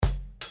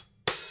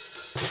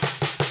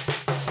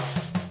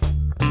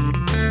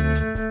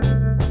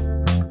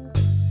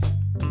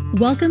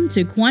Welcome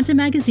to Quanta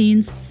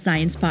Magazine's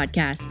Science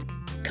Podcast.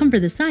 Come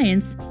for the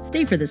science,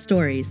 stay for the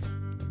stories.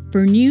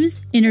 For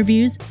news,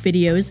 interviews,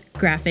 videos,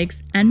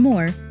 graphics, and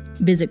more,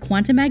 visit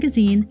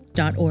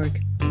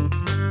quantamagazine.org.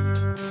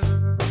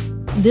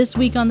 This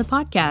week on the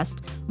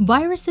podcast,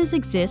 viruses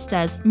exist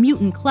as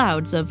mutant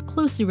clouds of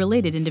closely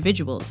related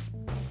individuals.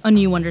 A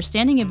new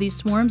understanding of these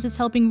swarms is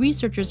helping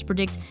researchers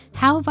predict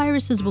how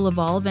viruses will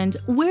evolve and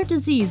where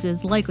disease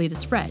is likely to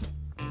spread.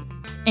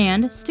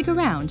 And stick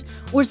around,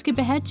 or skip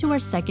ahead to our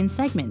second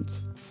segment.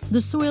 The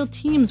soil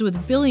teems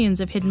with billions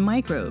of hidden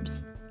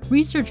microbes.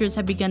 Researchers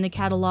have begun to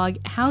catalog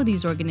how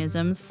these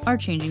organisms are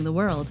changing the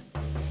world.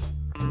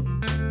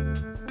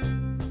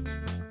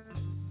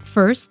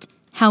 First,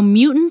 how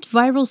mutant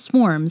viral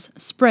swarms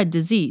spread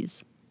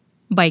disease,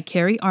 by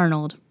Carrie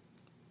Arnold.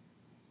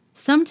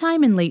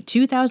 Sometime in late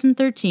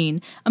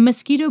 2013, a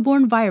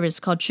mosquito-borne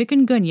virus called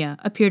chikungunya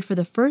appeared for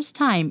the first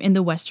time in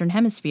the Western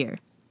Hemisphere.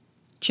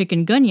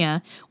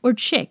 Chikungunya, or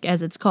chick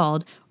as it's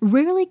called,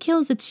 rarely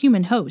kills its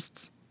human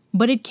hosts,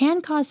 but it can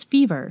cause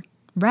fever,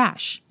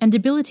 rash, and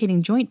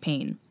debilitating joint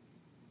pain.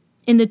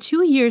 In the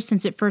 2 years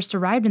since it first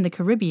arrived in the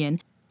Caribbean,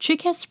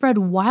 chick has spread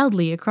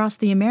wildly across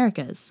the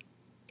Americas.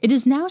 It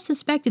is now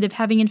suspected of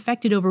having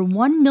infected over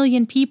 1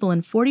 million people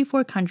in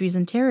 44 countries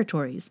and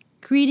territories,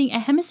 creating a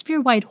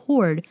hemisphere-wide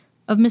horde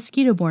of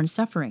mosquito-borne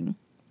suffering.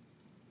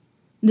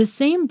 The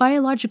same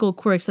biological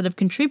quirks that have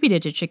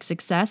contributed to chick's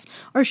success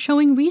are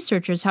showing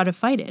researchers how to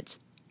fight it,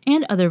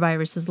 and other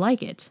viruses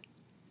like it.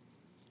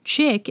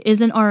 Chick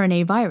is an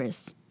RNA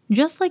virus,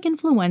 just like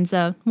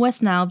influenza,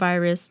 West Nile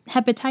virus,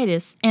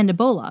 hepatitis, and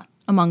Ebola,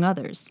 among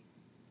others.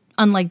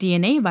 Unlike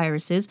DNA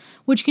viruses,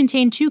 which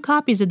contain 2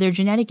 copies of their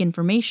genetic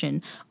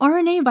information,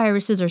 RNA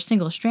viruses are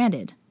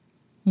single-stranded.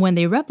 When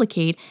they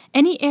replicate,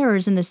 any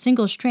errors in the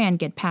single strand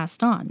get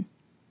passed on.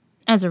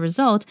 As a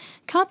result,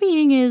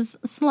 copying is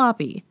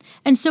sloppy,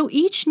 and so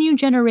each new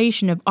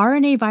generation of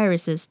RNA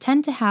viruses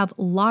tend to have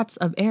lots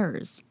of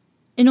errors.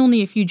 In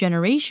only a few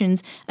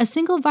generations, a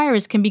single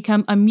virus can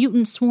become a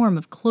mutant swarm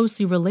of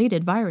closely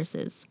related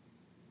viruses.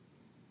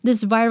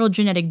 This viral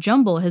genetic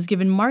jumble has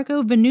given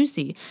Marco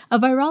Vannucci, a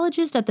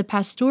virologist at the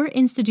Pasteur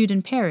Institute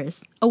in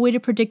Paris, a way to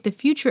predict the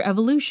future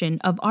evolution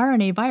of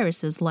RNA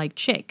viruses like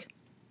chick.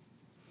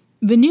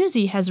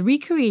 Vannucci has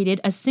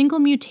recreated a single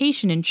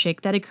mutation in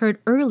chick that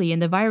occurred early in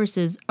the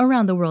virus's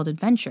around-the-world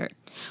adventure,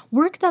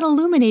 work that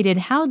illuminated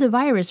how the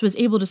virus was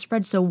able to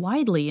spread so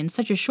widely in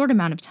such a short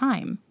amount of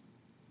time.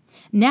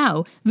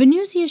 Now,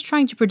 Vannucci is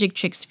trying to predict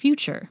chick's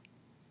future.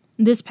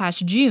 This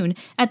past June,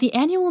 at the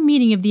annual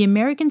meeting of the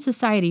American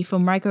Society for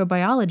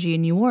Microbiology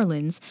in New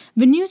Orleans,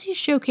 Vannucci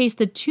showcased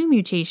the 2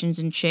 mutations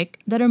in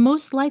chick that are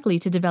most likely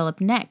to develop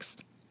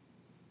next.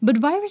 But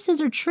viruses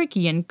are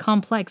tricky and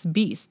complex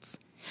beasts.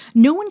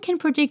 No one can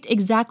predict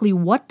exactly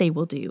what they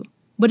will do,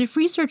 but if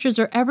researchers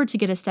are ever to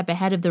get a step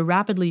ahead of the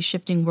rapidly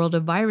shifting world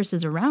of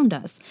viruses around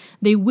us,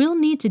 they will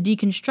need to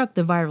deconstruct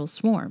the viral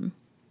swarm.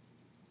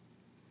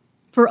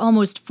 For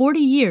almost 40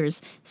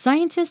 years,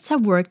 scientists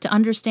have worked to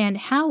understand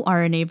how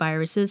RNA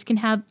viruses can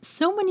have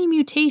so many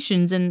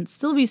mutations and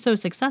still be so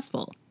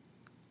successful.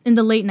 In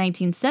the late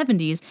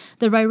 1970s,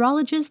 the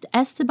virologist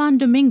Esteban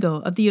Domingo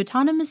of the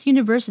Autonomous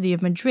University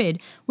of Madrid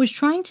was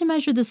trying to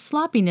measure the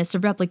sloppiness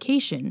of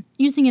replication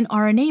using an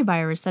RNA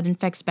virus that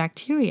infects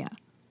bacteria.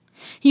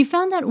 He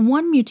found that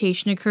 1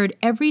 mutation occurred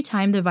every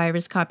time the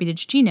virus copied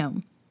its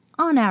genome,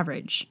 on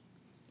average.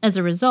 As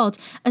a result,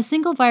 a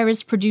single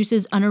virus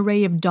produces an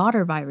array of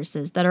daughter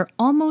viruses that are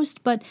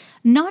almost but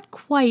not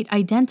quite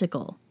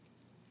identical.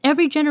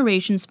 Every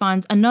generation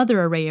spawns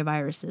another array of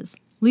viruses,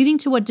 leading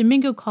to what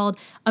Domingo called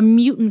a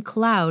mutant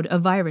cloud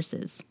of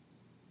viruses.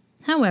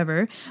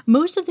 However,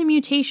 most of the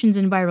mutations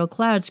in viral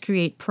clouds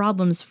create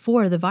problems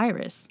for the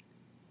virus.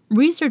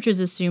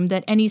 Researchers assumed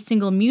that any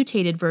single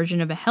mutated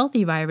version of a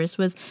healthy virus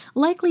was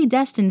likely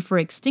destined for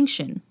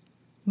extinction.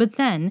 But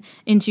then,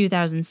 in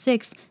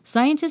 2006,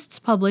 scientists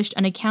published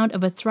an account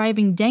of a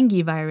thriving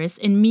dengue virus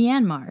in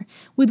Myanmar,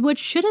 with what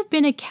should have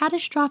been a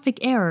catastrophic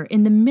error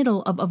in the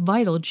middle of a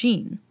vital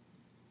gene.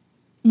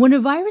 When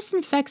a virus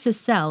infects a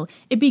cell,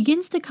 it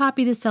begins to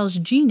copy the cell's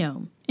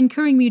genome,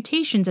 incurring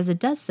mutations as it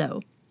does so.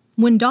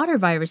 When daughter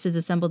viruses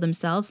assemble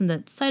themselves in the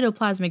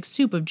cytoplasmic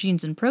soup of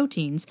genes and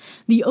proteins,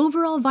 the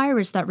overall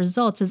virus that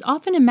results is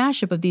often a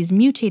mashup of these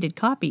mutated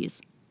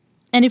copies.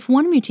 And if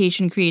one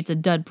mutation creates a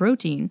dud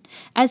protein,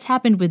 as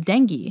happened with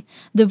dengue,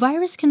 the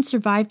virus can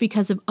survive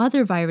because of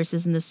other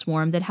viruses in the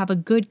swarm that have a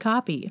good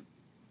copy.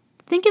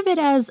 Think of it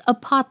as a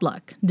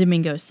potluck,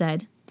 Domingo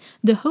said.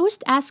 The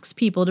host asks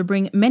people to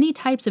bring many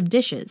types of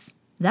dishes.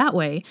 That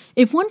way,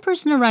 if one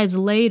person arrives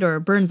late or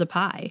burns a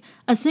pie,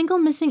 a single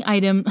missing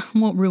item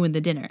won't ruin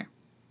the dinner.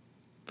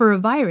 For a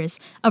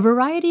virus, a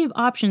variety of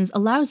options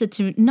allows it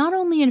to not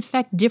only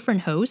infect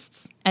different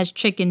hosts, as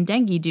chick and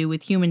dengue do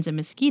with humans and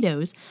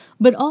mosquitoes,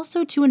 but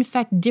also to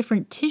infect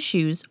different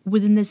tissues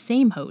within the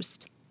same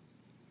host.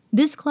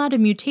 This cloud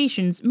of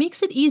mutations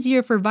makes it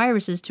easier for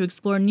viruses to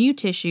explore new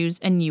tissues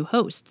and new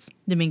hosts,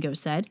 Domingo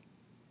said.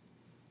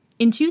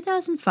 In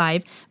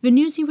 2005,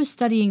 Vannucci was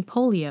studying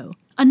polio,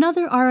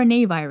 another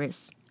RNA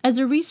virus, as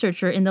a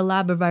researcher in the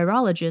lab of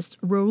virologist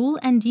Raul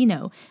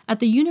Andino at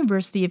the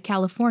University of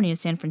California,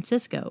 San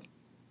Francisco.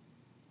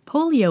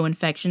 Polio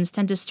infections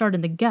tend to start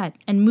in the gut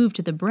and move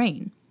to the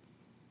brain.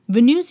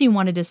 Vanuzzi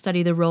wanted to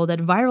study the role that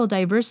viral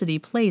diversity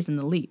plays in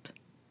the leap.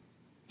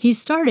 He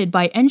started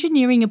by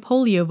engineering a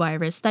polio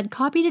virus that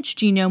copied its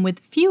genome with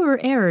fewer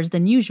errors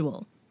than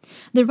usual.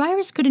 The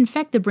virus could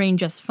infect the brain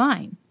just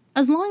fine,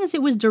 as long as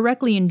it was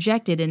directly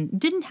injected and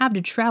didn't have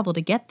to travel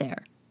to get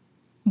there.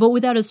 But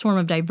without a swarm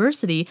of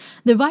diversity,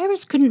 the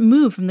virus couldn't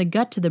move from the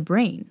gut to the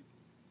brain.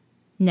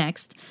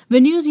 Next,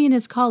 Vanuzzi and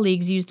his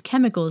colleagues used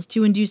chemicals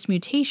to induce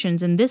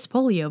mutations in this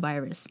polio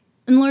virus,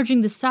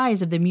 enlarging the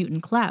size of the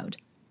mutant cloud.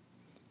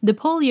 The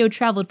polio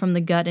traveled from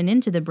the gut and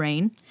into the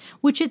brain,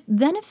 which it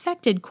then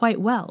affected quite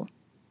well.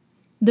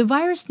 The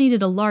virus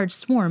needed a large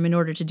swarm in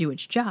order to do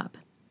its job.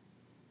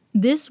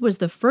 This was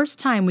the first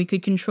time we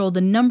could control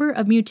the number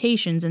of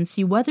mutations and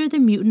see whether the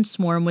mutant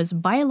swarm was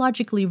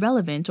biologically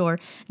relevant or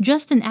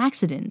just an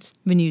accident,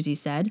 Vanuzzi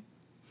said.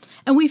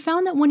 And we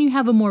found that when you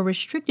have a more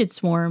restricted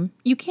swarm,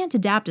 you can't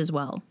adapt as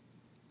well.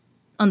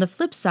 On the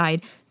flip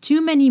side,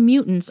 too many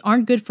mutants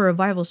aren't good for a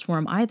viral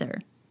swarm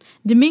either.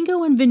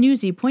 Domingo and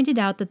Vanuzzi pointed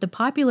out that the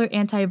popular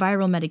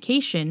antiviral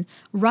medication,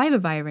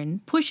 ribavirin,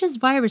 pushes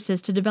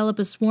viruses to develop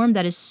a swarm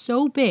that is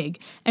so big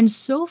and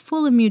so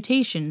full of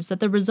mutations that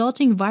the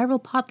resulting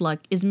viral potluck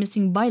is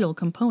missing vital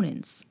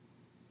components.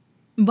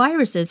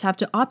 Viruses have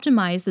to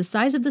optimize the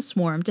size of the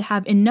swarm to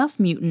have enough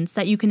mutants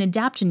that you can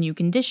adapt to new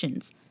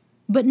conditions,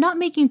 but not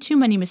making too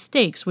many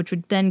mistakes which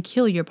would then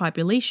kill your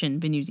population,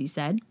 Vanuzzi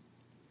said.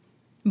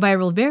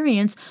 Viral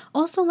variants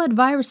also let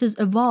viruses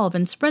evolve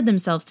and spread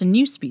themselves to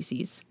new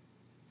species.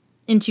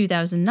 In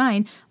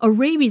 2009, a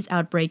rabies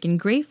outbreak in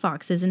gray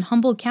foxes in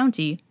Humboldt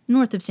County,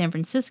 north of San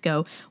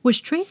Francisco,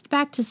 was traced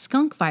back to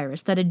skunk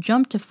virus that had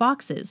jumped to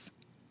foxes.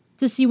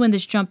 To see when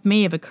this jump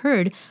may have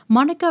occurred,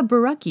 Monica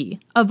Barucki,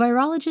 a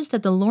virologist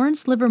at the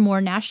Lawrence Livermore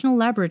National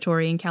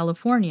Laboratory in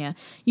California,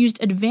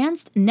 used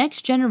advanced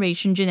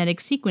next-generation genetic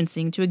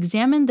sequencing to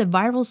examine the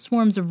viral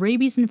swarms of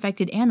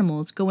rabies-infected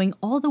animals going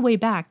all the way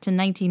back to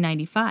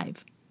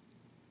 1995.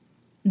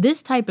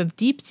 This type of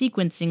deep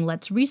sequencing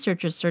lets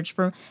researchers search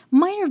for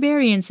minor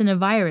variants in a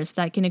virus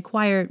that can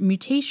acquire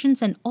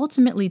mutations and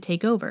ultimately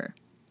take over.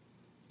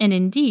 And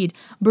indeed,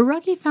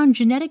 Barucki found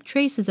genetic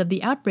traces of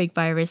the outbreak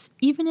virus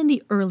even in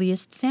the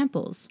earliest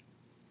samples.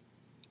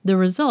 The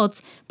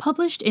results,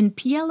 published in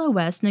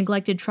PLOS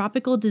Neglected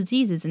Tropical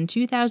Diseases in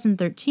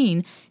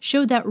 2013,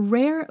 showed that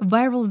rare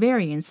viral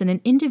variants in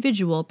an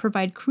individual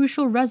provide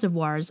crucial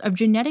reservoirs of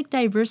genetic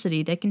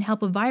diversity that can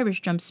help a virus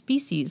jump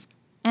species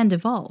and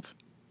evolve.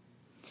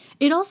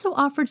 It also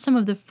offered some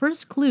of the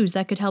first clues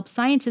that could help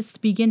scientists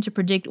begin to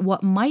predict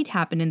what might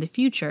happen in the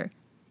future,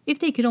 if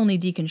they could only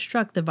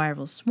deconstruct the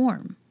viral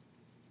swarm.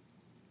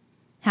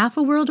 Half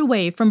a world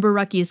away from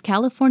Barucki's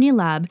California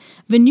lab,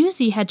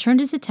 Vanuzzi had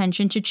turned his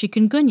attention to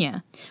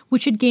chikungunya,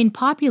 which had gained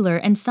popular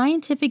and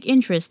scientific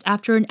interest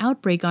after an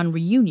outbreak on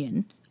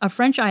Reunion, a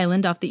French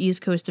island off the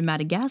east coast of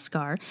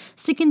Madagascar,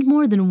 sickened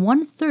more than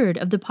 1/3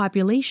 of the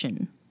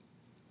population.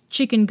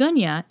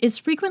 Chikungunya is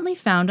frequently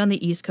found on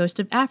the east coast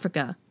of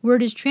Africa, where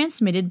it is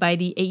transmitted by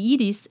the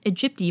Aedes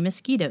aegypti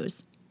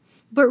mosquitoes.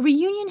 But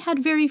Reunion had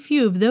very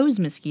few of those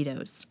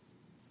mosquitoes.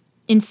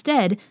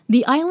 Instead,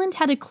 the island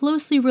had a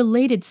closely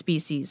related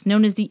species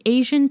known as the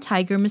Asian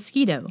tiger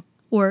mosquito,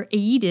 or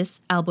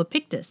Aedes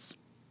albopictus.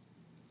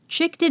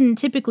 Chick didn't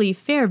typically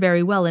fare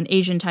very well in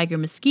Asian tiger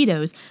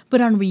mosquitoes,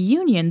 but on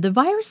Reunion, the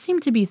virus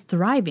seemed to be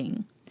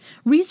thriving.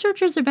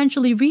 Researchers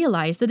eventually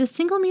realized that a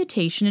single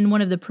mutation in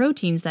one of the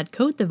proteins that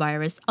coat the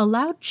virus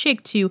allowed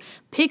Chick to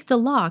pick the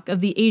lock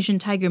of the Asian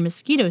tiger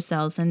mosquito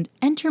cells and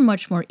enter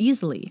much more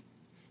easily.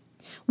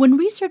 When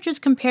researchers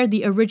compared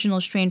the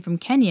original strain from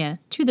Kenya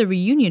to the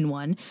Reunion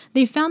one,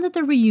 they found that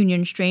the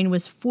Reunion strain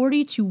was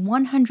 40 to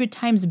 100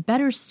 times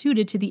better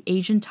suited to the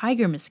Asian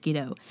tiger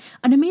mosquito,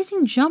 an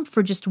amazing jump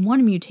for just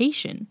one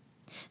mutation.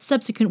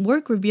 Subsequent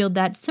work revealed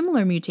that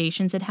similar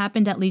mutations had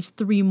happened at least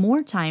 3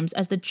 more times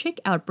as the Chick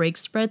outbreak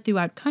spread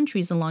throughout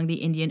countries along the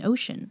Indian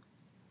Ocean.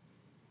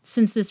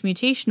 Since this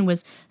mutation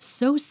was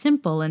so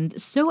simple and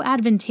so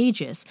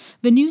advantageous,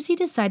 Vanuzzi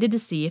decided to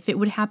see if it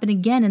would happen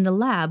again in the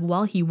lab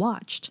while he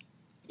watched.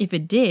 If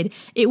it did,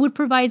 it would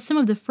provide some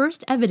of the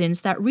first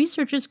evidence that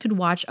researchers could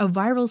watch a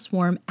viral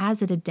swarm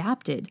as it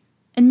adapted,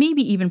 and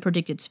maybe even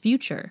predict its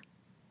future.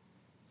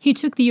 He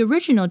took the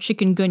original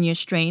chikungunya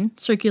strain,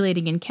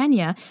 circulating in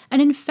Kenya,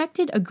 and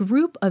infected a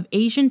group of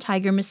Asian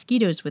tiger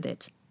mosquitoes with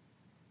it.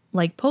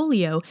 Like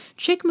polio,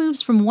 Chick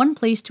moves from one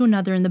place to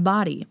another in the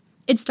body.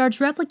 It starts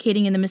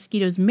replicating in the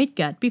mosquito's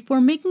midgut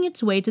before making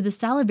its way to the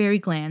salivary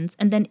glands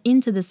and then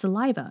into the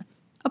saliva,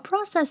 a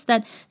process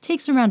that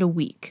takes around a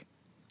week.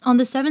 On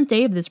the 7th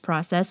day of this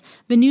process,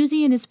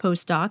 Vanuzzi and his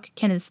postdoc,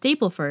 Kenneth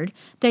Stapleford,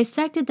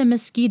 dissected the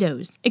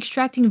mosquitoes,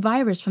 extracting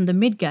virus from the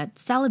midgut,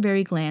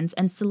 salivary glands,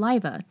 and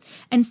saliva,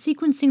 and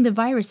sequencing the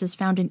viruses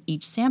found in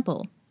each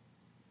sample.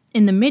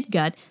 In the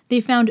midgut, they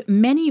found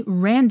many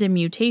random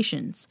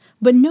mutations,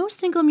 but no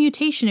single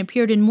mutation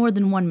appeared in more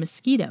than one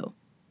mosquito.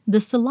 The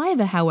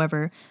saliva,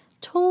 however,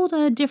 told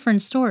a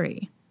different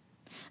story.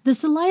 The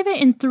saliva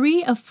in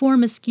 3 of 4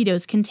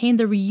 mosquitoes contained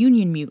the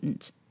reunion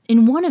mutant.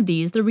 In one of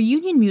these, the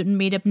reunion mutant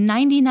made up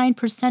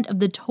 99% of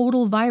the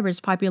total virus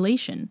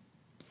population.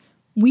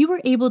 We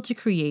were able to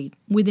create,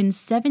 within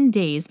 7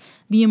 days,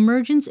 the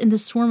emergence in the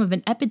swarm of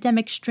an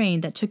epidemic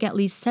strain that took at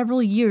least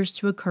several years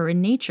to occur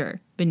in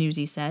nature,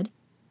 Vanuzzi said.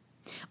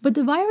 But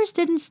the virus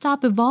didn't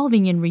stop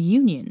evolving in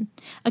reunion.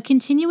 A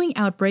continuing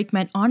outbreak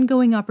meant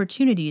ongoing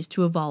opportunities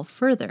to evolve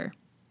further.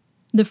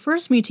 The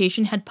first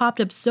mutation had popped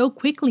up so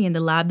quickly in the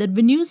lab that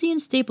Vanuzzi and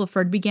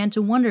Stapleford began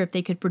to wonder if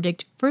they could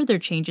predict further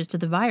changes to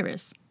the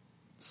virus.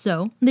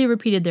 So, they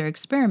repeated their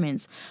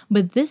experiments,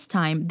 but this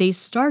time they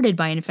started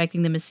by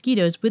infecting the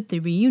mosquitoes with the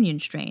reunion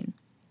strain.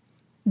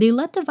 They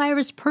let the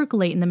virus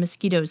percolate in the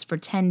mosquitoes for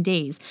 10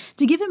 days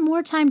to give it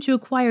more time to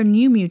acquire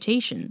new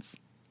mutations.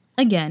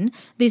 Again,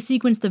 they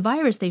sequenced the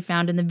virus they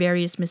found in the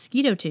various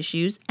mosquito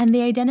tissues, and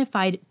they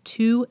identified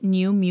 2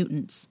 new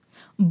mutants,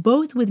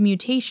 both with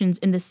mutations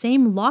in the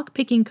same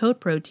lock-picking coat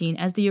protein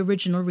as the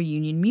original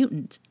reunion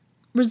mutant,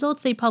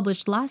 results they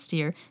published last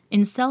year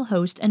in Cell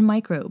Host and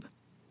Microbe.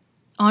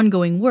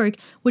 Ongoing work,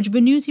 which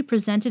Vanuzzi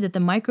presented at the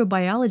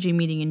microbiology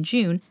meeting in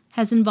June,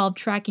 has involved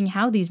tracking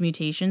how these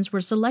mutations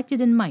were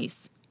selected in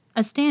mice,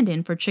 a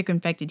stand-in for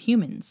chick-infected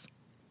humans.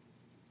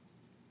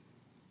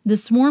 The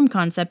swarm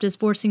concept is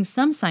forcing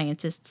some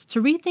scientists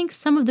to rethink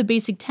some of the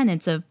basic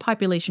tenets of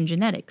population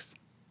genetics.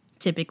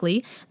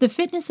 Typically, the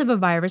fitness of a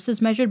virus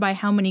is measured by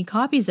how many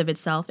copies of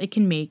itself it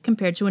can make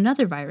compared to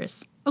another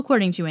virus,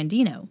 according to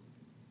Andino.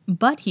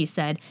 But, he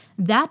said,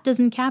 that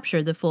doesn't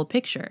capture the full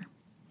picture.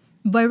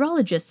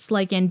 Virologists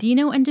like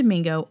Andino and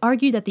Domingo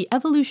argue that the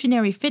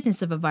evolutionary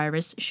fitness of a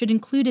virus should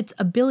include its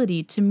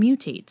ability to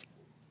mutate.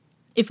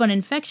 If an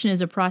infection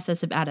is a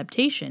process of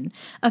adaptation,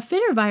 a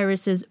fitter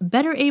virus is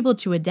better able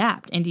to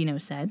adapt, Andino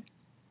said.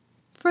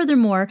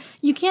 Furthermore,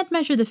 you can't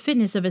measure the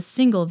fitness of a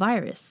single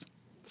virus.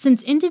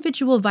 Since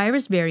individual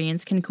virus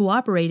variants can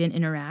cooperate and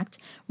interact,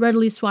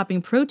 readily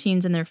swapping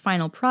proteins in their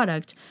final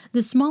product,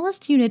 the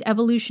smallest unit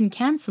evolution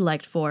can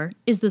select for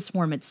is the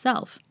swarm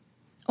itself.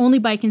 Only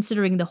by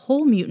considering the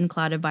whole mutant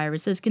cloud of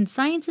viruses can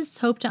scientists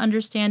hope to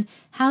understand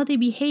how they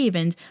behave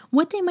and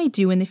what they might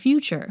do in the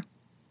future.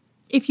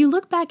 If you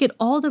look back at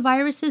all the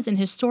viruses in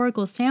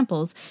historical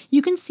samples,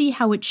 you can see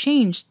how it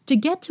changed to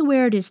get to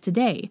where it is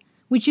today,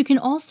 which you can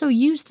also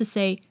use to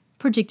say,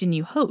 predict a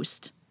new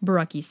host,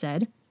 Borucki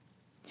said.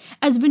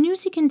 As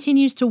Vanuzzi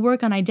continues to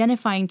work on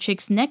identifying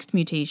Chick's next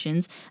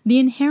mutations, the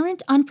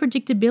inherent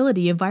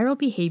unpredictability of viral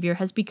behavior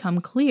has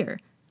become clear.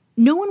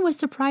 No one was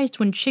surprised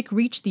when Chick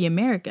reached the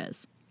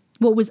Americas.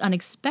 What was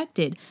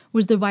unexpected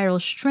was the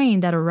viral strain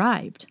that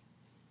arrived.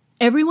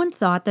 Everyone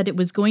thought that it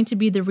was going to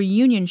be the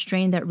reunion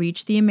strain that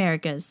reached the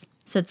Americas,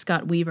 said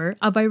Scott Weaver,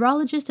 a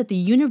virologist at the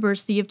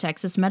University of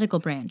Texas Medical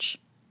Branch.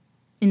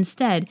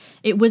 Instead,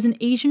 it was an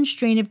Asian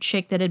strain of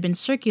Chick that had been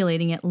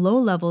circulating at low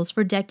levels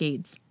for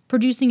decades,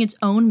 producing its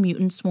own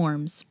mutant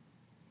swarms.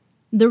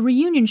 The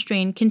reunion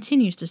strain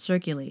continues to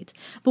circulate,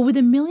 but with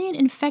 1 million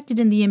infected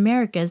in the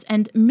Americas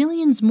and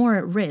millions more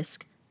at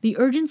risk, the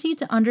urgency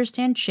to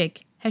understand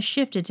Chick has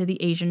shifted to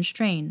the Asian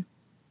strain.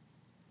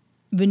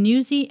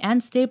 Vanuzzi and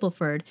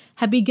Stapleford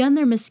have begun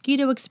their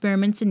mosquito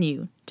experiments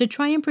anew to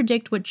try and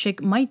predict what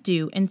Chick might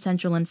do in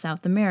Central and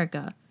South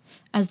America,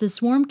 as the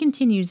swarm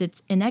continues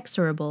its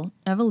inexorable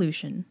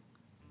evolution.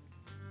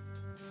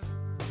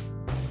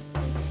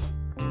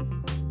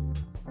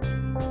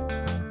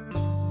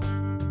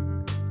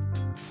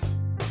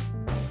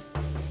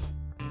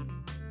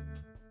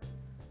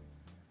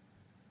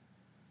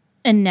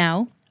 And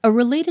now, a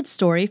related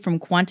story from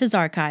Quanta's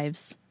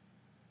archives.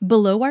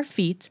 Below Our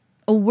Feet,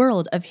 A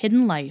World of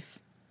Hidden Life,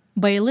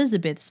 by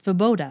Elizabeth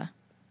Svoboda.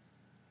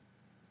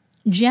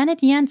 Janet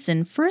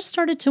Jansen first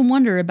started to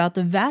wonder about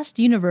the vast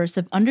universe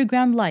of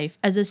underground life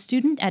as a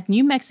student at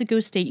New Mexico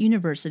State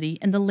University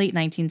in the late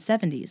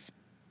 1970s.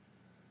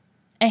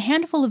 A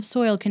handful of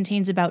soil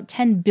contains about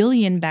 10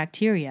 billion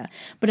bacteria,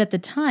 but at the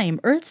time,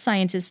 Earth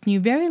scientists knew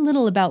very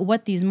little about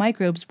what these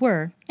microbes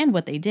were and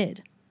what they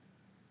did.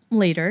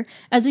 Later,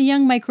 as a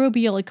young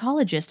microbial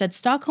ecologist at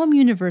Stockholm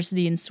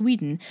University in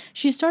Sweden,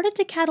 she started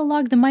to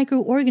catalog the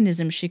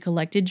microorganisms she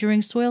collected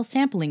during soil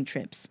sampling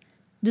trips,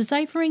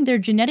 deciphering their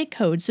genetic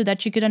code so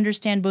that she could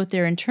understand both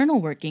their internal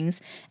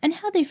workings and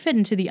how they fit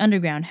into the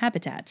underground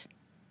habitat.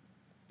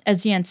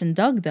 As Jansen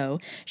dug, though,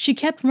 she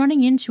kept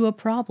running into a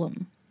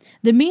problem.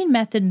 The main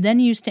method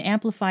then used to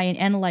amplify and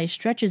analyze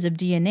stretches of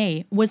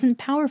DNA wasn't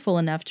powerful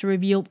enough to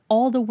reveal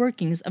all the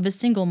workings of a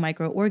single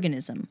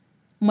microorganism,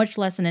 much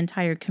less an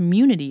entire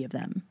community of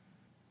them.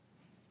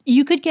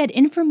 You could get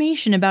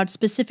information about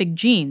specific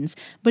genes,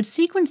 but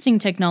sequencing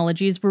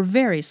technologies were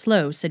very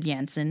slow, said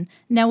Jansen,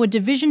 now a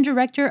division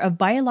director of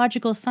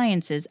biological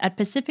sciences at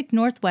Pacific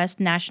Northwest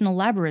National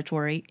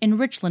Laboratory in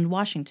Richland,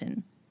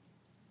 Washington.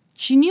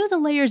 She knew the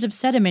layers of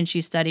sediment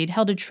she studied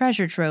held a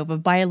treasure trove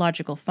of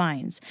biological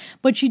finds,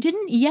 but she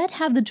didn't yet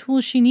have the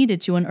tools she needed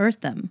to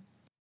unearth them.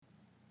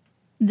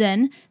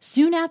 Then,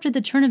 soon after the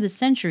turn of the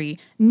century,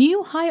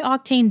 new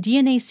high-octane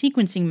DNA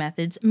sequencing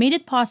methods made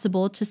it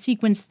possible to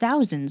sequence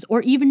thousands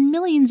or even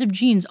millions of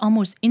genes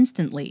almost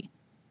instantly.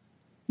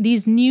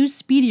 These new,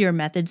 speedier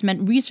methods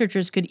meant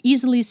researchers could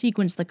easily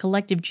sequence the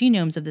collective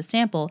genomes of the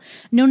sample,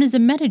 known as a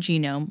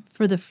metagenome,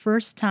 for the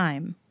first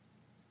time.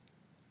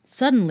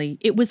 Suddenly,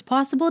 it was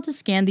possible to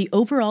scan the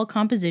overall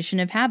composition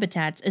of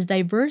habitats as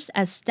diverse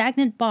as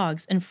stagnant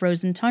bogs and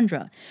frozen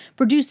tundra,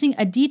 producing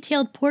a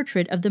detailed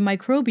portrait of the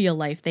microbial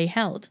life they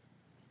held.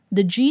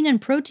 The gene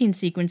and protein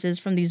sequences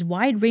from these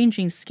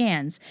wide-ranging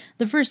scans,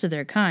 the first of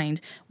their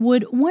kind,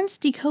 would, once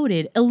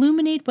decoded,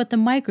 illuminate what the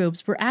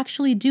microbes were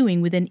actually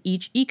doing within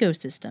each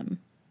ecosystem.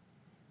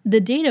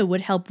 The data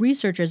would help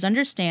researchers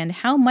understand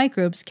how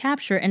microbes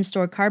capture and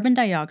store carbon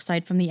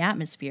dioxide from the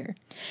atmosphere,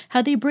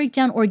 how they break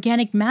down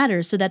organic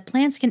matter so that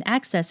plants can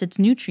access its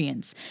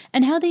nutrients,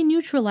 and how they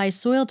neutralize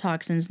soil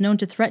toxins known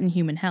to threaten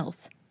human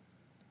health.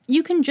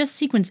 You can just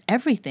sequence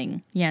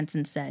everything,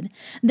 Janssen said.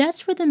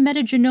 That's where the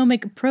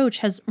metagenomic approach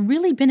has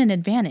really been an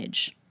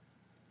advantage.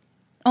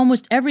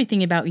 Almost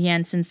everything about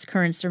Janssen's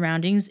current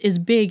surroundings is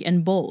big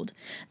and bold.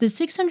 The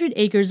 600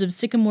 acres of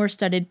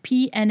sycamore-studded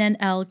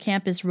PNNL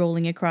campus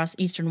rolling across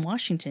eastern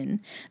Washington,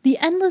 the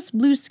endless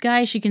blue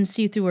sky she can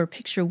see through her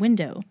picture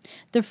window,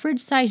 the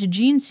fridge-sized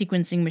gene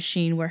sequencing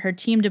machine where her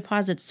team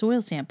deposits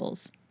soil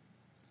samples.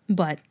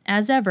 But,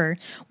 as ever,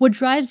 what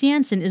drives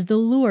Janssen is the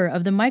lure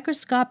of the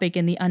microscopic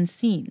and the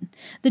unseen,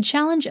 the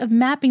challenge of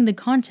mapping the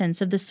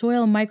contents of the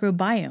soil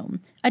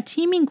microbiome, a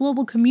teeming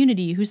global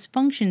community whose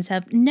functions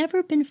have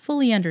never been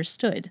fully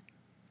understood.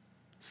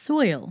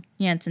 Soil,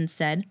 Janssen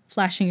said,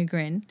 flashing a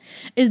grin,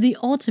 is the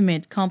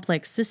ultimate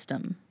complex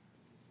system.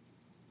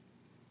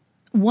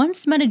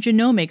 Once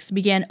metagenomics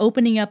began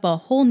opening up a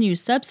whole new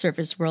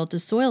subsurface world to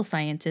soil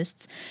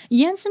scientists,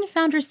 Janssen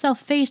found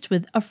herself faced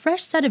with a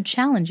fresh set of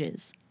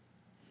challenges.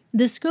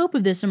 The scope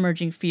of this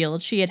emerging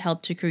field she had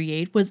helped to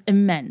create was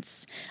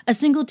immense. A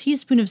single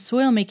teaspoon of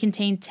soil may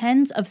contain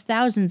tens of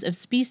thousands of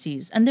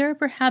species, and there are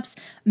perhaps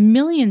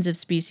millions of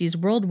species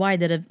worldwide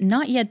that have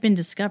not yet been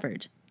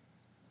discovered.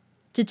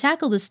 To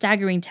tackle the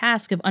staggering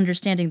task of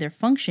understanding their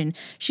function,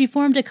 she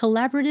formed a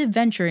collaborative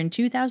venture in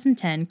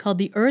 2010 called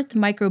the Earth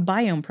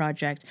Microbiome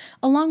Project,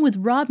 along with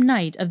Rob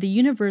Knight of the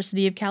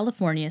University of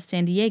California,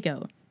 San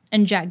Diego,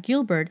 and Jack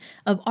Gilbert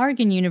of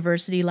Argonne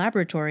University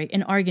Laboratory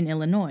in Argonne,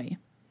 Illinois.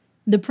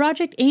 The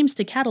project aims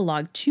to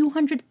catalog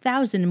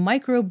 200,000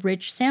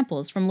 microbe-rich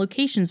samples from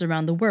locations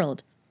around the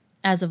world.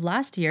 As of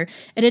last year,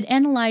 it had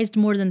analyzed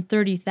more than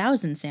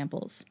 30,000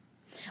 samples.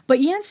 But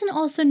Janssen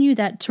also knew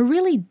that to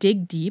really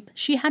dig deep,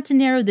 she had to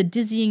narrow the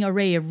dizzying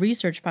array of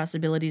research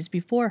possibilities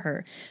before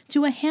her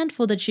to a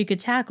handful that she could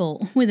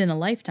tackle within a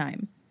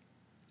lifetime.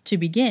 To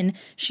begin,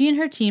 she and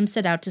her team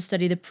set out to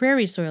study the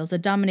prairie soils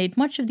that dominate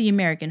much of the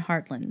American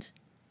heartland.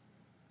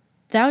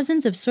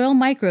 Thousands of soil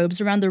microbes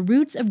around the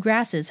roots of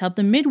grasses help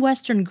the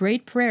Midwestern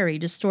Great Prairie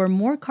to store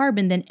more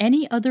carbon than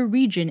any other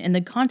region in the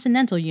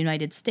continental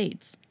United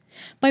States.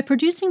 By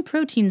producing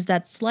proteins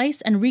that slice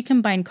and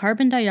recombine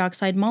carbon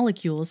dioxide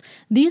molecules,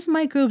 these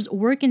microbes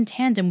work in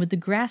tandem with the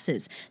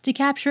grasses to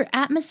capture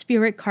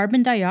atmospheric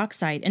carbon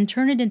dioxide and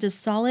turn it into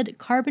solid,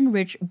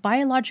 carbon-rich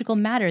biological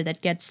matter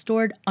that gets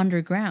stored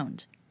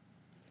underground.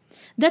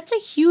 That's a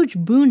huge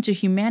boon to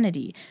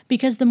humanity,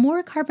 because the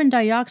more carbon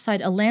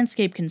dioxide a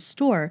landscape can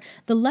store,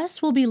 the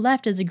less will be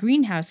left as a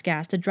greenhouse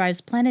gas that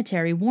drives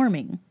planetary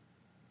warming.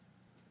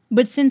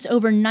 But since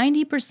over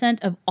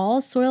 90% of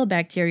all soil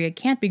bacteria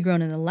can't be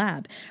grown in the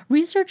lab,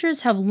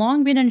 researchers have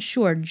long been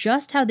unsure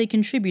just how they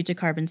contribute to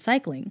carbon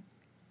cycling.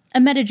 A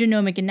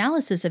metagenomic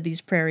analysis of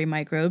these prairie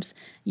microbes,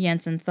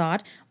 Janssen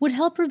thought, would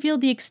help reveal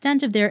the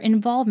extent of their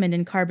involvement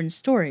in carbon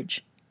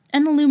storage,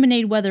 and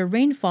illuminate whether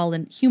rainfall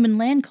and human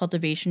land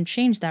cultivation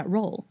changed that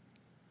role.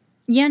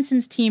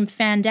 Janssen's team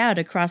fanned out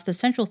across the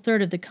central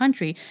third of the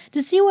country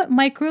to see what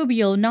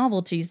microbial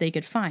novelties they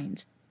could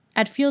find.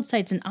 At field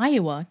sites in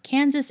Iowa,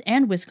 Kansas,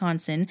 and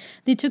Wisconsin,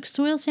 they took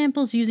soil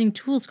samples using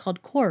tools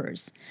called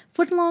corers,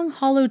 foot-long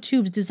hollow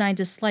tubes designed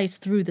to slice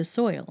through the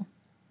soil.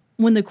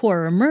 When the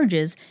corer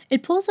emerges,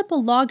 it pulls up a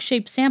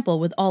log-shaped sample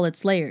with all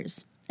its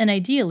layers, and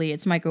ideally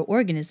its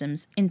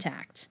microorganisms,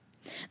 intact.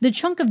 The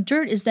chunk of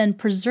dirt is then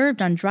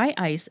preserved on dry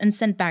ice and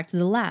sent back to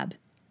the lab.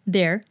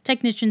 There,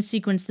 technicians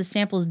sequence the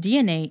sample's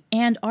DNA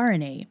and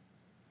RNA.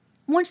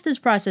 Once this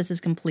process is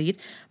complete,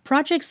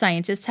 project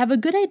scientists have a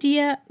good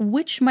idea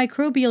which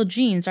microbial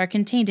genes are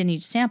contained in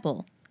each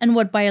sample, and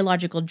what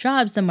biological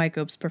jobs the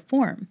microbes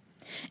perform.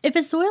 If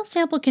a soil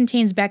sample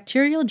contains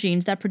bacterial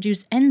genes that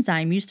produce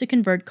enzyme used to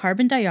convert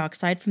carbon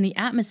dioxide from the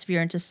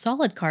atmosphere into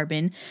solid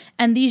carbon,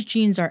 and these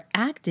genes are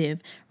active,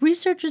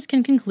 researchers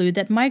can conclude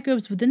that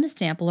microbes within the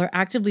sample are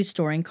actively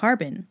storing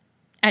carbon.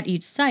 At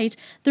each site,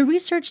 the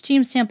research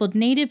team sampled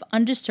native,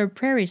 undisturbed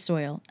prairie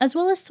soil, as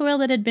well as soil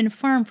that had been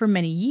farmed for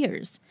many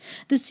years.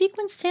 The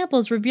sequenced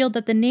samples revealed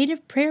that the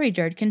native prairie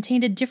dirt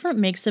contained a different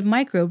mix of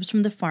microbes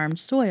from the farmed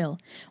soil,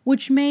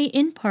 which may,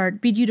 in part,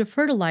 be due to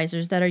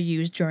fertilizers that are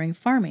used during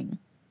farming.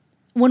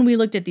 When we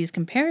looked at these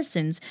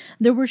comparisons,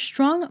 there were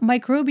strong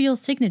microbial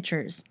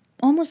signatures,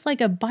 almost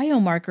like a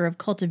biomarker of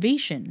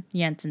cultivation,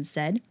 Janssen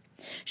said.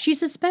 She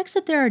suspects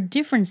that there are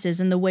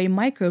differences in the way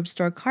microbes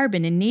store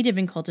carbon in native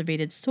and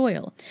cultivated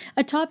soil,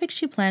 a topic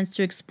she plans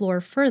to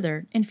explore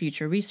further in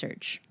future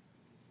research.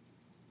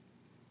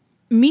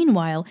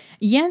 Meanwhile,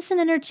 Janssen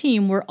and her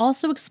team were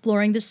also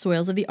exploring the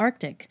soils of the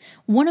Arctic,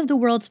 one of the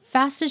world's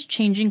fastest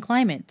changing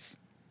climates.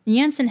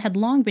 Janssen had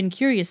long been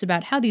curious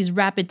about how these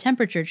rapid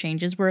temperature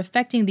changes were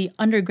affecting the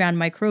underground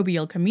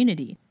microbial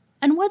community,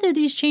 and whether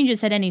these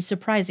changes had any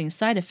surprising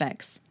side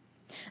effects.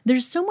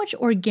 There's so much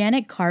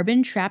organic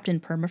carbon trapped in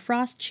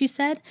permafrost, she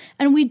said,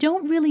 and we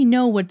don't really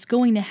know what's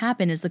going to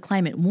happen as the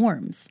climate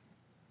warms.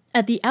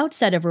 At the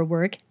outset of her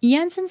work,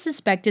 Janssen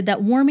suspected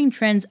that warming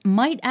trends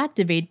might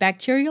activate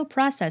bacterial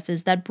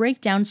processes that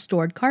break down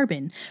stored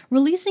carbon,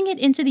 releasing it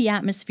into the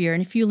atmosphere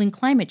and fueling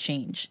climate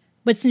change.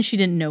 But since she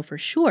didn't know for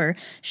sure,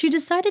 she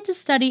decided to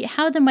study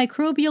how the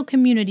microbial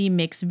community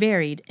mix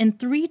varied in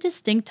 3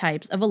 distinct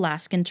types of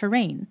Alaskan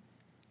terrain: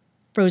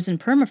 frozen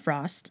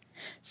permafrost,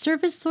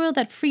 surface soil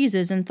that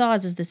freezes and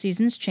thaws as the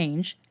seasons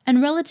change,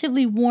 and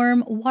relatively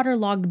warm,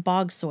 waterlogged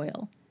bog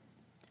soil.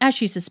 As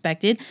she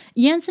suspected,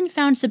 Janssen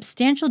found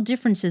substantial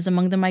differences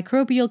among the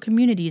microbial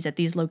communities at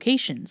these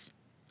locations.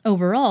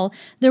 Overall,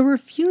 there were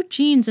few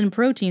genes and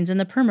proteins in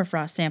the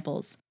permafrost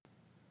samples.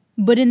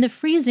 But in the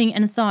freezing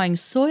and thawing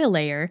soil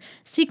layer,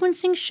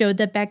 sequencing showed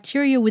that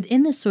bacteria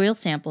within the soil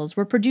samples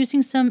were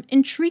producing some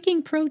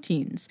intriguing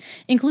proteins,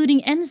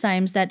 including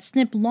enzymes that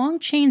snip long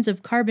chains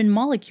of carbon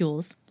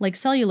molecules, like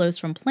cellulose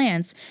from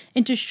plants,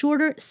 into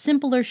shorter,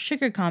 simpler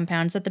sugar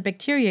compounds that the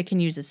bacteria can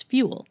use as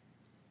fuel.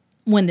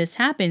 When this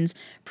happens,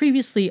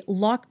 previously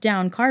locked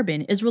down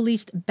carbon is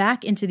released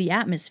back into the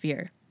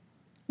atmosphere.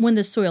 When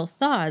the soil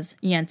thaws,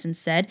 Janssen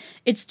said,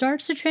 it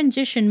starts to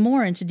transition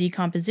more into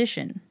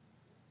decomposition.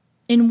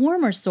 In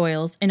warmer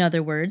soils, in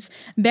other words,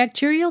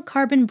 bacterial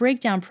carbon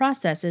breakdown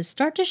processes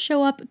start to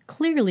show up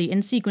clearly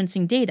in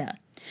sequencing data.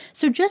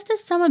 So just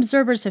as some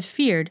observers have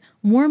feared,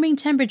 warming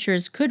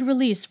temperatures could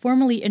release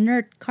formerly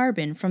inert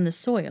carbon from the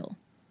soil.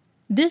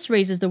 This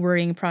raises the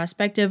worrying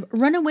prospect of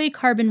runaway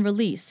carbon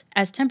release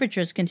as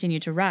temperatures continue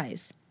to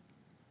rise.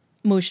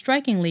 Most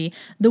strikingly,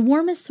 the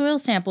warmest soil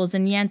samples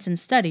in Janssen's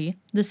study,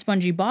 the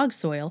spongy bog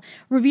soil,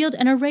 revealed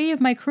an array of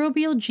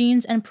microbial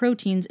genes and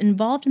proteins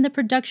involved in the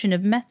production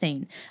of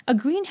methane, a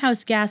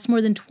greenhouse gas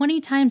more than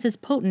 20 times as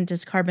potent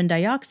as carbon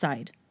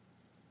dioxide.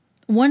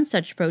 One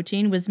such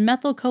protein was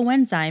methyl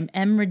coenzyme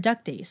M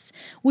reductase,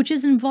 which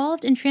is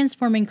involved in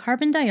transforming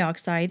carbon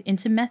dioxide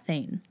into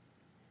methane.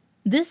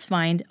 This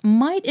find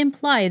might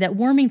imply that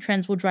warming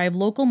trends will drive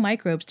local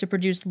microbes to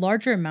produce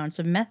larger amounts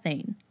of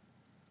methane.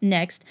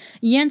 Next,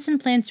 Janssen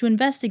plans to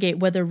investigate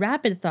whether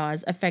rapid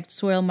thaws affect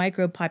soil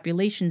microbe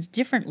populations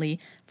differently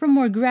from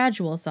more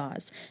gradual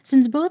thaws,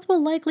 since both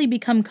will likely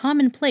become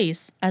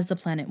commonplace as the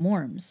planet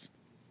warms.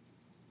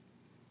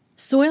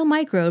 Soil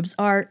microbes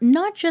are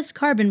not just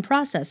carbon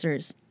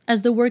processors,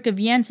 as the work of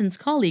Janssen's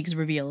colleagues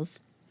reveals.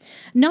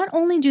 Not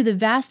only do the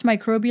vast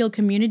microbial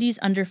communities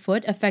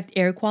underfoot affect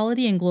air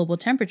quality and global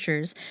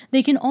temperatures,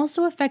 they can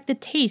also affect the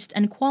taste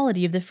and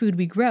quality of the food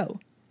we grow.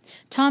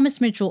 Thomas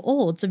Mitchell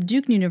Olds of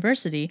Duke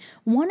University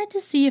wanted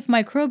to see if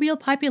microbial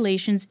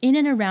populations in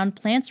and around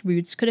plants'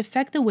 roots could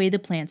affect the way the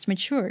plants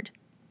matured.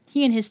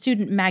 He and his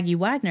student Maggie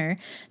Wagner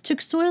took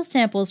soil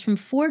samples from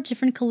 4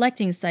 different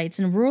collecting sites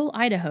in rural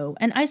Idaho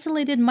and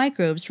isolated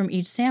microbes from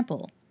each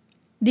sample.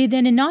 They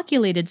then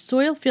inoculated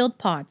soil-filled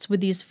pots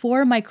with these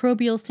 4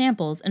 microbial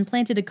samples and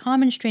planted a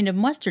common strain of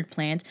mustard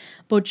plant,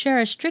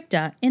 Bocchera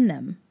stricta, in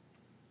them.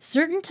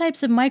 Certain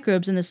types of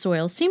microbes in the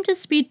soil seem to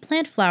speed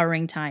plant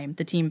flowering time,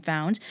 the team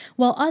found,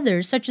 while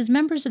others, such as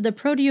members of the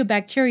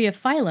Proteobacteria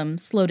phylum,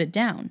 slowed it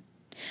down.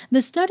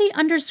 The study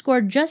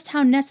underscored just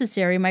how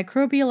necessary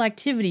microbial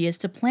activity is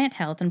to plant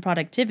health and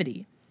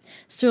productivity.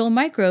 Soil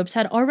microbes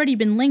had already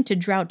been linked to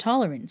drought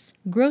tolerance,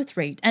 growth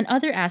rate, and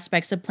other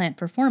aspects of plant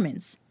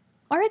performance.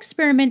 Our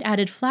experiment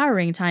added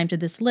flowering time to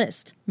this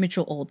list,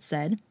 Mitchell Olds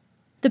said.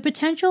 The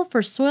potential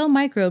for soil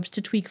microbes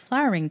to tweak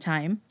flowering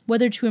time,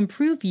 whether to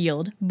improve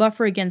yield,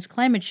 buffer against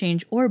climate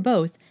change, or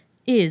both,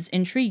 is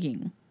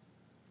intriguing.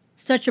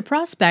 Such a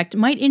prospect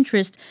might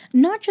interest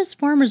not just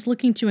farmers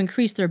looking to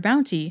increase their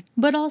bounty,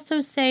 but also,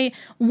 say,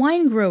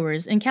 wine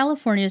growers in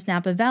California's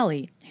Napa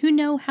Valley, who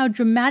know how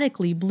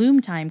dramatically bloom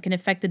time can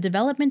affect the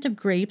development of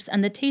grapes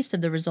and the taste of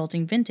the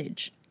resulting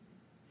vintage.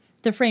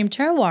 The frame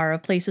terroir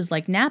of places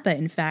like Napa,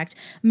 in fact,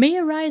 may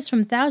arise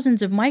from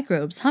thousands of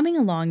microbes humming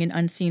along in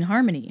unseen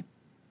harmony.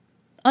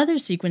 Other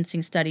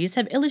sequencing studies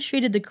have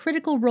illustrated the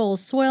critical role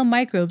soil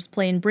microbes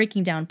play in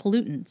breaking down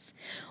pollutants.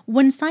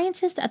 When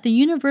scientists at the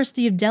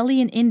University of Delhi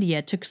in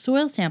India took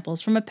soil samples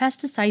from a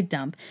pesticide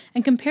dump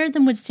and compared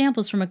them with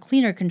samples from a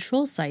cleaner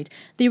control site,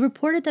 they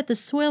reported that the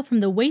soil from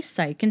the waste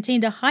site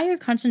contained a higher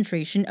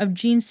concentration of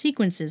gene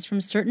sequences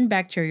from certain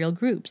bacterial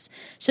groups,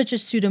 such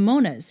as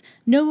Pseudomonas,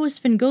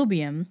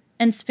 Novosphingobium,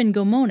 and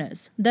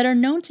Sphingomonas, that are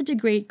known to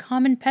degrade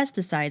common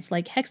pesticides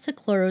like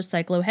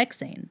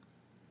hexachlorocyclohexane.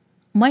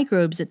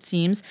 Microbes, it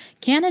seems,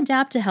 can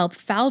adapt to help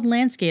fouled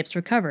landscapes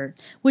recover,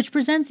 which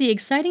presents the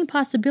exciting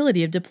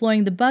possibility of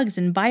deploying the bugs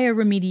in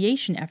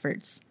bioremediation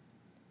efforts.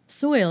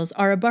 Soils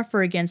are a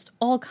buffer against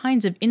all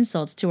kinds of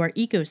insults to our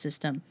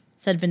ecosystem,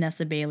 said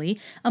Vanessa Bailey,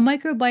 a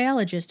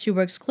microbiologist who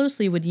works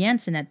closely with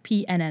Janssen at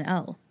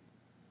PNNL.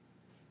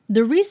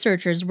 The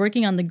researchers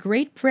working on the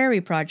Great Prairie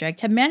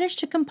Project have managed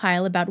to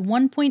compile about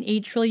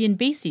 1.8 trillion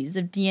bases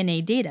of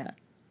DNA data.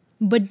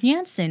 But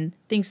Janssen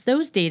thinks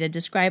those data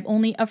describe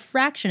only a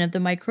fraction of the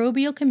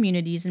microbial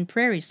communities in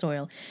prairie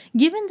soil,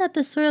 given that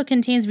the soil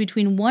contains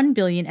between 1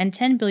 billion and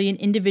 10 billion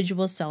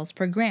individual cells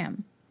per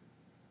gram.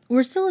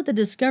 We're still at the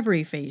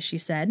discovery phase, she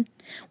said.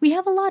 We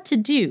have a lot to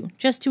do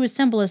just to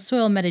assemble a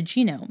soil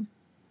metagenome.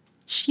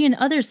 She and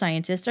other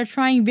scientists are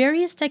trying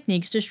various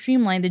techniques to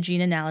streamline the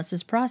gene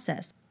analysis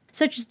process,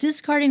 such as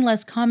discarding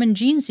less common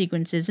gene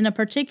sequences in a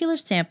particular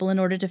sample in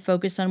order to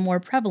focus on more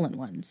prevalent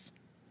ones.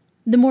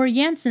 The more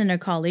Janssen and her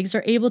colleagues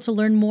are able to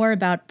learn more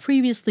about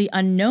previously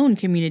unknown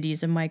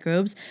communities of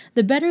microbes,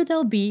 the better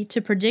they'll be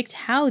to predict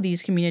how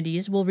these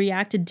communities will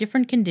react to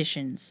different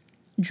conditions,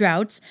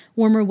 droughts,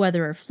 warmer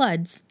weather, or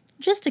floods,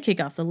 just to kick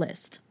off the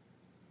list.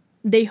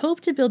 They hope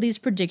to build these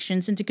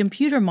predictions into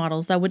computer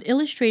models that would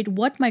illustrate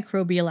what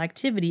microbial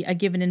activity a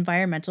given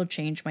environmental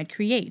change might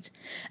create,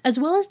 as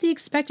well as the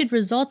expected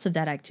results of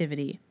that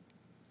activity.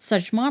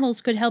 Such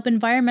models could help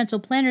environmental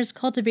planners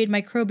cultivate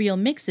microbial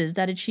mixes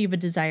that achieve a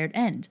desired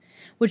end,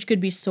 which could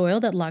be soil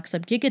that locks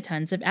up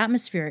gigatons of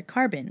atmospheric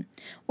carbon,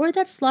 or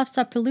that sloughs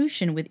up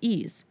pollution with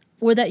ease,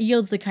 or that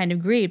yields the kind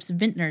of grapes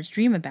vintners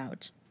dream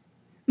about.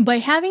 By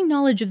having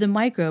knowledge of the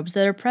microbes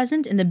that are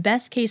present in the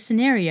best-case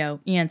scenario,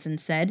 Janssen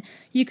said,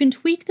 you can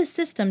tweak the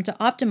system to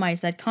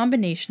optimize that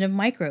combination of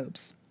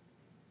microbes.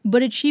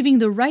 But achieving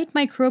the right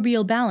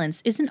microbial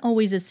balance isn't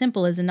always as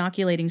simple as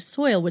inoculating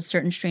soil with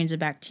certain strains of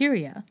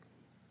bacteria.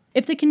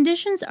 If the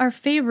conditions are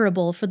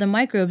favorable for the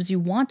microbes you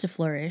want to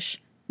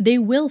flourish, they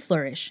will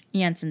flourish,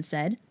 Janssen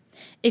said.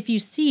 If you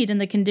seed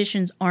and the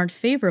conditions aren't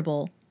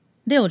favorable,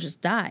 they'll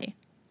just die.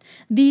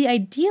 The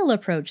ideal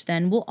approach,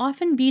 then, will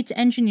often be to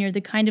engineer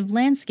the kind of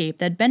landscape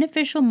that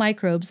beneficial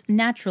microbes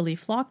naturally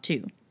flock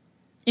to.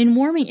 In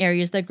warming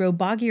areas that grow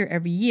boggier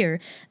every year,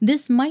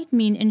 this might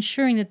mean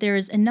ensuring that there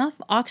is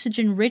enough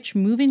oxygen-rich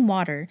moving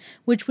water,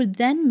 which would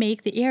then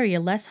make the area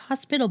less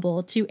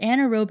hospitable to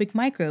anaerobic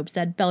microbes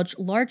that belch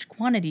large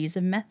quantities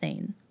of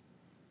methane.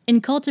 In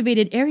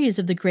cultivated areas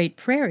of the Great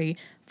Prairie,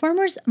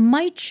 farmers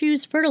might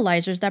choose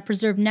fertilizers that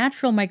preserve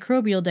natural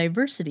microbial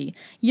diversity,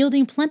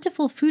 yielding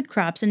plentiful food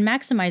crops and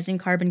maximizing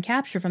carbon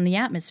capture from the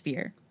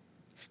atmosphere.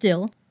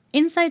 Still,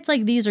 insights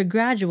like these are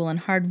gradual and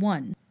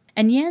hard-won.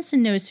 And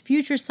Janssen knows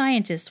future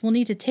scientists will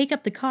need to take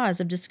up the cause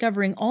of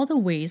discovering all the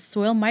ways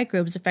soil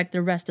microbes affect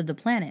the rest of the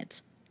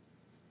planet.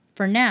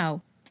 For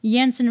now,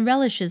 Janssen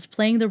relishes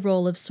playing the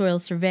role of soil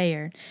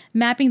surveyor,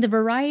 mapping the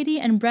variety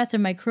and breadth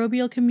of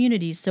microbial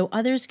communities so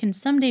others can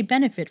someday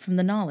benefit from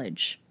the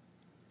knowledge.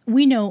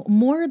 We know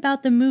more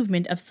about the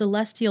movement of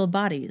celestial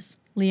bodies,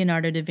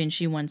 Leonardo da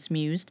Vinci once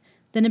mused,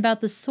 than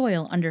about the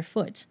soil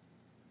underfoot.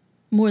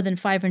 More than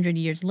 500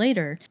 years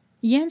later,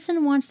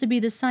 Janssen wants to be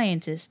the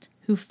scientist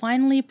who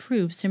finally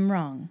proves him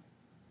wrong.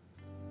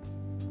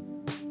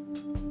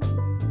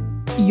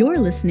 You're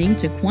listening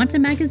to Quanta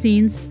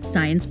Magazine's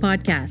Science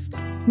Podcast,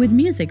 with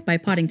music by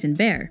Poddington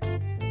Bear.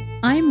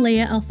 I'm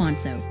Leah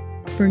Alfonso.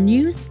 For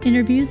news,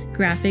 interviews,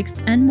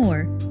 graphics, and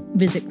more,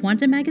 visit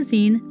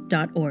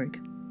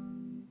quantamagazine.org.